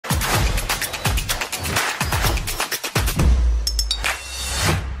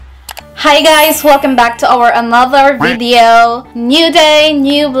Hi guys, welcome back to our another video. New day,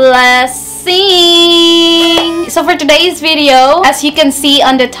 new blessing. So for today's video, as you can see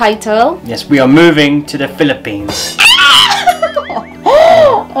on the title, yes, we are moving to the Philippines.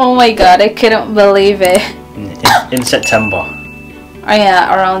 Oh my god, I couldn't believe it. In September. Oh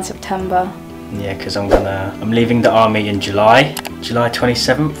yeah, around September. Yeah, because I'm leaving the army in July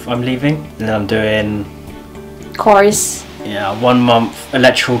 27th. I'm leaving, and then I'm doing Course. a 1 month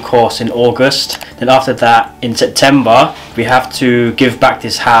electrical course in August. Then after that, in September, we have to give back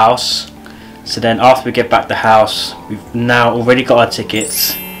this house. So then after we get back the house, we've now already got our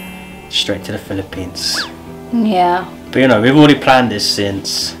tickets straight to the Philippines. Yeah. But you know, we've already planned this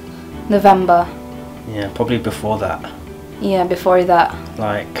since November. Yeah, probably before that. Yeah, before that.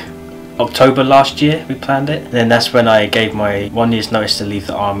 Like October last year we planned it. And then that's when I gave my 1 year's notice to leave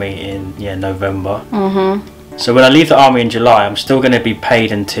the army in November. So when I leave the army in July, I'm still going to be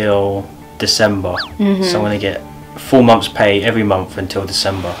paid until December. So I'm going to get 4 months pay every month until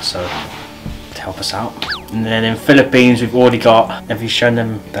December, so to help us out. And then in Philippines, we've already got, have you shown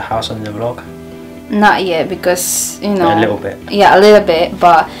them the house on the vlog? Not yet, because you know, a little bit. Yeah, a little bit,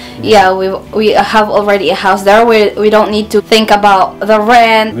 but yeah, we have already a house there. We don't need to think about the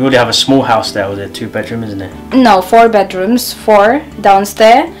rent. We already have a small house there. Was it 2 bedroom, isn't it? No, 4 bedrooms, 4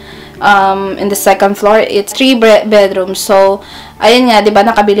 downstairs. In the second floor, it's 3 bedrooms. So, ayun nga, 'di ba,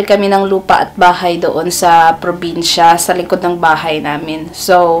 nakabili kami ng lupa at bahay doon sa probinsya, sa likod ng bahay namin.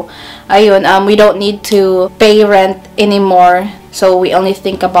 So, ayun, we don't need to pay rent anymore. So, we only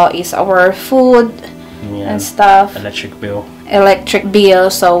think about is our food and stuff. Electric bill.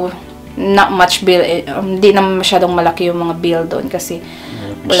 So, not much bill. Hindi naman masyadong malaki yung mga bill doon kasi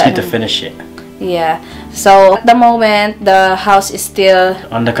we just need to finish it. Yeah. So, at the moment, the house is still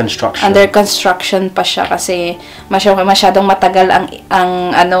under construction. Under construction pa siya kasi masyadong matagal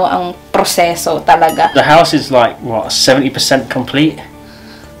ang proseso talaga. The house is like what, 70% complete.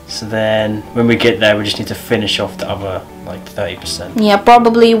 So then when we get there, we just need to finish off the other like 30%. Yeah,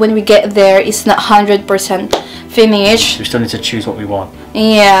 probably when we get there, it's not 100% finished. We still need to choose what we want.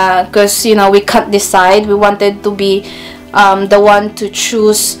 Yeah, because you know, we can't decide. We wanted to be the one to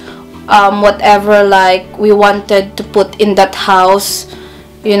choose whatever like we wanted to put in that house,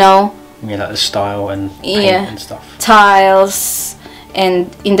 you know. Yeah, like the style and paint and stuff. Tiles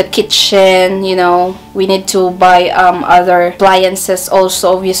and in the kitchen, you know, we need to buy other appliances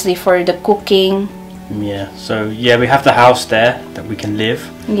also, obviously, for the cooking. Yeah, so yeah, we have the house there that we can live.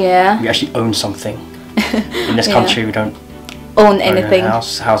 Yeah. We actually own something. In this country, we don't own anything. A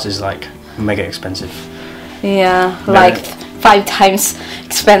house. House is like mega expensive. Yeah, like 5 times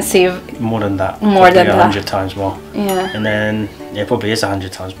expensive. More than that. More than 100 times more. Yeah. And then it probably is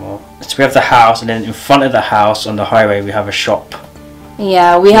 100 times more. So we have the house, and then in front of the house on the highway we have a shop.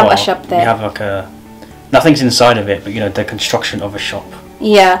 Yeah, we have a shop there. We have like nothing's inside of it, but you know, the construction of a shop.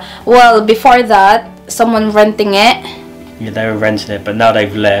 Yeah. Well, before that, someone renting it. Yeah, they were renting it, but now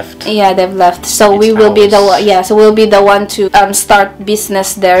they've left. Yeah, they've left. So we will be the one. Yeah, so we'll be the one to start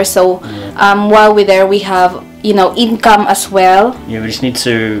business there. So while we're there, we have, you know, income as well. Yeah, we just need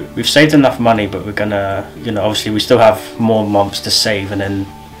to. We've saved enough money, but we're gonna, you know, obviously we still have more months to save, and then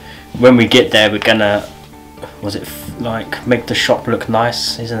when we get there, we're gonna, like make the shop look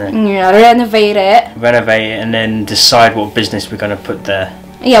nice, isn't it? Yeah, renovate it. Renovate it, and then decide what business we're gonna put there.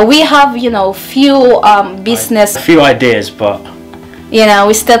 Yeah, we have, you know, few business. A few ideas, but you know,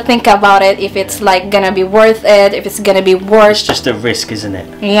 we still think about it, if it's like gonna be worth it, if it's gonna be worth. It's just a risk, isn't it?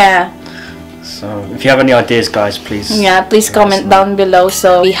 Yeah. So if you have any ideas, guys, please. Yeah, please comment down below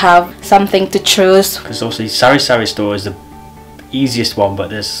so we have something to choose. Because also Sari store is the easiest one,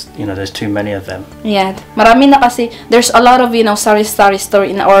 but there's too many of them. Yeah, marami na kasi. There's a lot of, you know, Sari store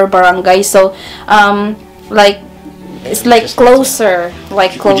in our barangay, so like it's like closer,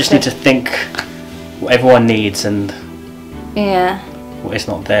 like closer. We just need to think what everyone needs and what is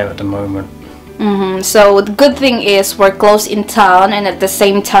not there at the moment. So the good thing is we're close in town, and at the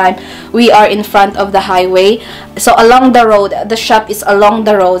same time we are in front of the highway. So along the road, the shop is along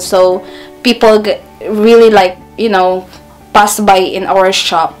the road, so people really like, you know, pass by in our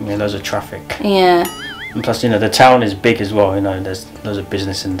shop. Yeah, loads of traffic. Yeah. And plus, you know, the town is big as well. You know, there's loads of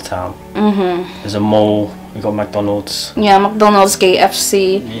business in the town. There's a mall. We got McDonald's. Yeah, McDonald's,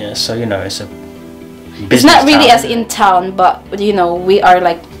 KFC. Yeah, so you know, it's a business. It's not really town. as in town, but you know, we are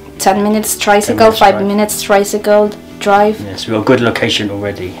like 10 minutes tricycle, 5 minutes tricycle drive. Yeah, so we've got a good location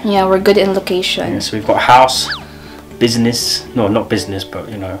already. Yeah, we're good in location. Yeah, so we've got house, business. No, not business, but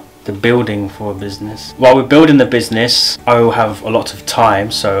you know, the building for a business. While we're building the business, I will have a lot of time,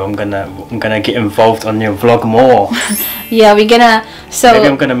 so I'm gonna get involved on your vlog more. Yeah, we're gonna. So maybe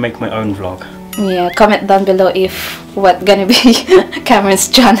I'm gonna make my own vlog. Yeah, comment down below if what gonna be Cameron's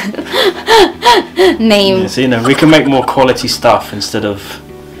channel name. Yeah, so, you know, we can make more quality stuff instead of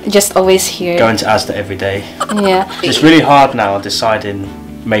just always here going to Asda every day. Yeah, it's really hard now deciding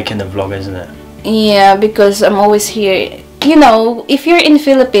making the vlog, isn't it? Yeah, because I'm always here. You know, if you're in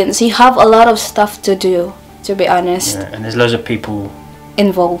Philippines, you have a lot of stuff to do, to be honest. Yeah, and there's loads of people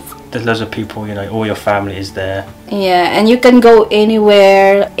involved. There's loads of people, you know, all your family is there. Yeah, and you can go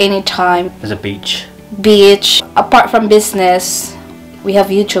anywhere, anytime. There's a beach. Apart from business, we have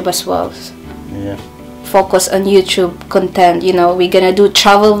YouTube as well. Yeah. Focus on YouTube content, you know, we're gonna do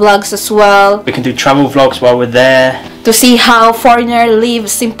travel vlogs as well. We can do travel vlogs while we're there. To see how foreigner live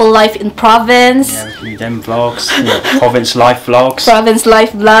simple life in province. Yeah, we can do them vlogs. You know, province life vlogs. Province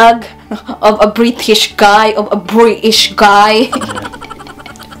life vlog of a British guy,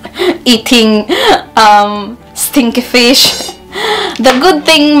 eating stinky fish. The good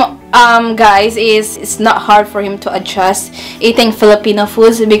thing, guys, is it's not hard for him to adjust eating Filipino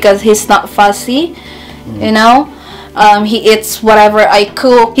foods because he's not fussy. You know, he eats whatever I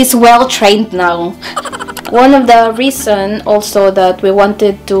cook. He's well trained now. One of the reason also that we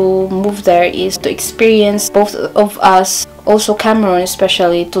wanted to move there is to experience, both of us, also Cameron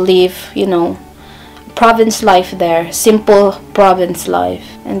especially, to live, you know, province life there, simple province life.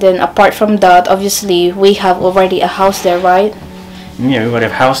 And then apart from that, obviously we have already a house there, right? Yeah, we already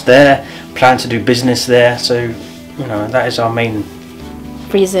have a house there, plan to do business there, so you know that is our main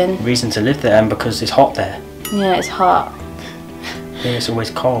reason to live there, and because it's hot there. Yeah, it's hot. Yeah, it's always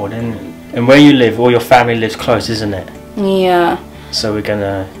cold, and where you live, all your family lives close, isn't it? Yeah. So we're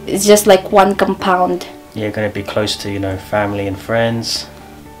gonna. It's just like one compound. Yeah, gonna be close to, you know, family and friends.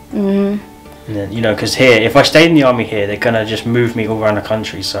 Mhm. And then, you know, because here, if I stayed in the army here, they're gonna just move me all around the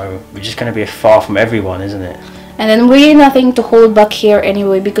country, so we're just gonna be far from everyone, isn't it? And then we're nothing to hold back here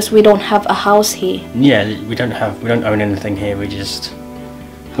anyway because we don't have a house here. Yeah, we don't own anything here. We just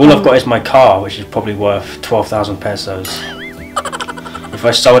all I've got is my car, which is probably worth 12,000 pesos. If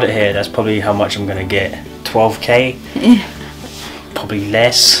I sold it here, that's probably how much I'm gonna get. 12k, probably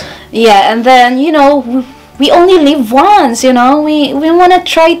less. Yeah, and then, you know, we only live once, you know, we want to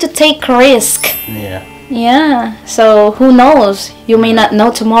try to take risk. Yeah. Yeah, so who knows, you may not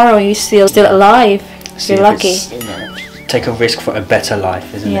know tomorrow you're still alive. See, you're lucky. You know, take a risk for a better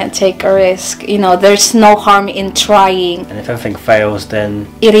life, isn't it? Yeah, take a risk. You know, there's no harm in trying. And if everything fails, then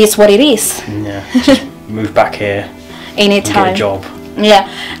it is what it is. Yeah, just move back here. Anytime. And get a job. Yeah,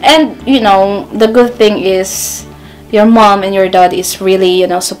 and you know, the good thing is your mom and your dad is really, you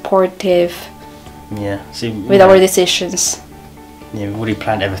know, supportive. Yeah, see, with our decisions. Yeah, we already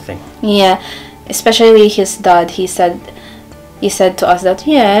planned everything. Yeah, especially his dad. He said to us that,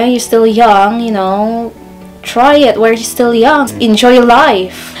 yeah, you're still young, you know, try it while you're still young. Enjoy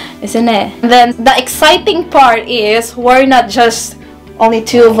life, isn't it? And then the exciting part is we're not just only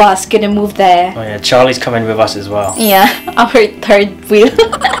two of us gonna move there. Oh yeah, Charlie's coming with us as well. Yeah, our third wheel.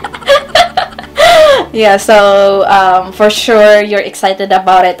 Yeah, so for sure you're excited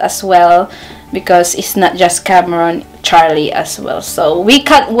about it as well, because it's not just Cameron, Charlie as well. So we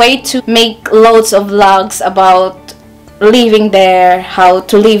can't wait to make loads of vlogs about living there, how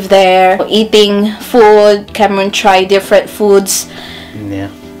to live there, eating food. Cameron try different foods. Yeah.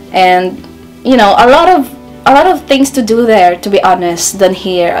 And you know, a lot of things to do there, to be honest, than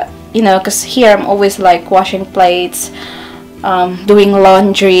here. You know, because here I'm always like washing plates, doing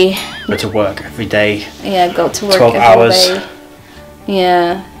laundry. Go to work every day. Yeah, go to work 12 every hours. day.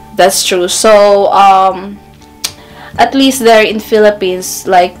 Yeah, that's true. So at least there in Philippines,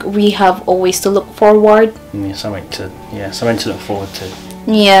 like, we have always to look forward. Yeah, something to look forward to.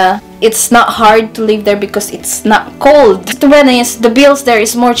 Yeah, it's not hard to live there because it's not cold. To be honest, the bills there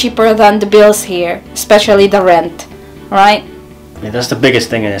is more cheaper than the bills here, especially the rent, right? Yeah, that's the biggest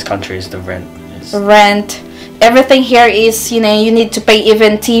thing in this country is the rent. Rent. Everything here is, you know, you need to pay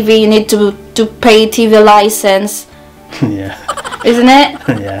even TV. You need to pay TV license. Yeah. Isn't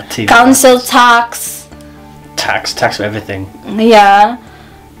it? Yeah. TV Council tax. Tax for everything. Yeah,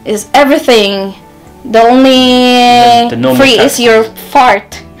 is everything. The only free taxes. is your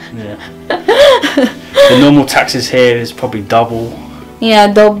fart. Yeah. The normal taxes here is probably double.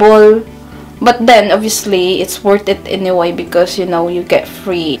 Yeah, double. But then obviously it's worth it anyway because, you know, you get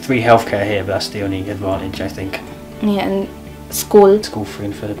free healthcare here, but that's the only advantage, I think. Yeah, and school free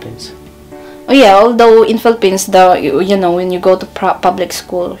in Philippines. Oh yeah, although in Philippines, you know, when you go to public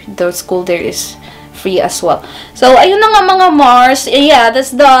school, the school there is free as well. So, ayun na nga mga Mars. Yeah,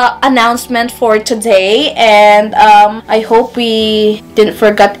 that's the announcement for today. And I hope we didn't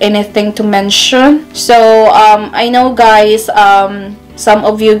forget anything to mention. So, I know guys, some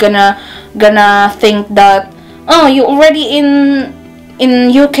of you gonna think that, oh, you already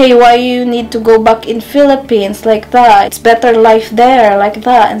in UK, why you need to go back in Philippines like that? It's better life there like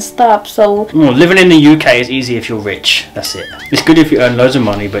that and stuff. So living in the UK is easy if you're rich. That's it. It's good if you earn loads of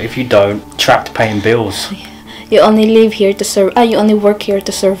money, but if you don't, trapped paying bills. You only live here to survive. You only work here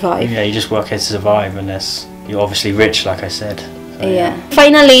to survive. Yeah, you just work here to survive, unless you're obviously rich, like I said. So, yeah.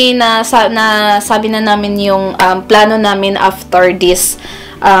 Finally, sabi na namin yung plano namin after this,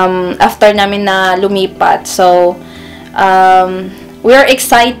 after namin na lumipat. So we're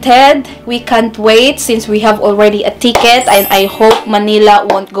excited. We can't wait since we have already a ticket, and I hope Manila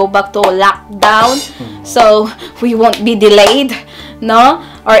won't go back to lockdown, so we won't be delayed, no?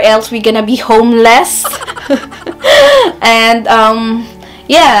 Or else we're gonna be homeless. And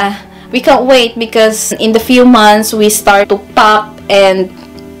yeah, we can't wait because in the few months we start to pack and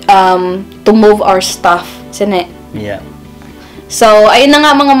to move our stuff, isn't it? Yeah. So, ayun na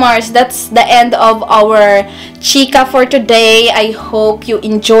nga mga Mars, that's the end of our chika for today. I hope you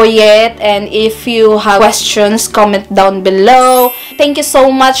enjoy it, and if you have questions, comment down below. Thank you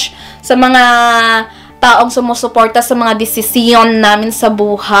so much sa mga taong sumusuporta sa mga desisyon namin sa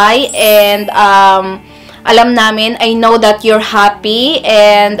buhay, and alam namin, I know that you're happy,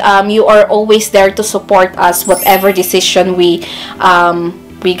 and you are always there to support us whatever decision we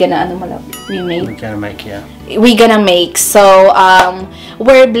gonna make. Yeah. We gonna make. So,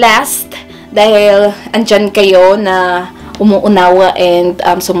 we're blessed dahil andyan kayo na umuunawa and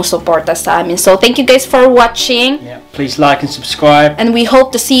sumusuporta sa amin. So, thank you guys for watching. Yeah. Please like and subscribe. And we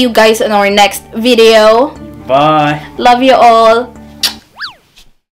hope to see you guys in our next video. Bye. Love you all.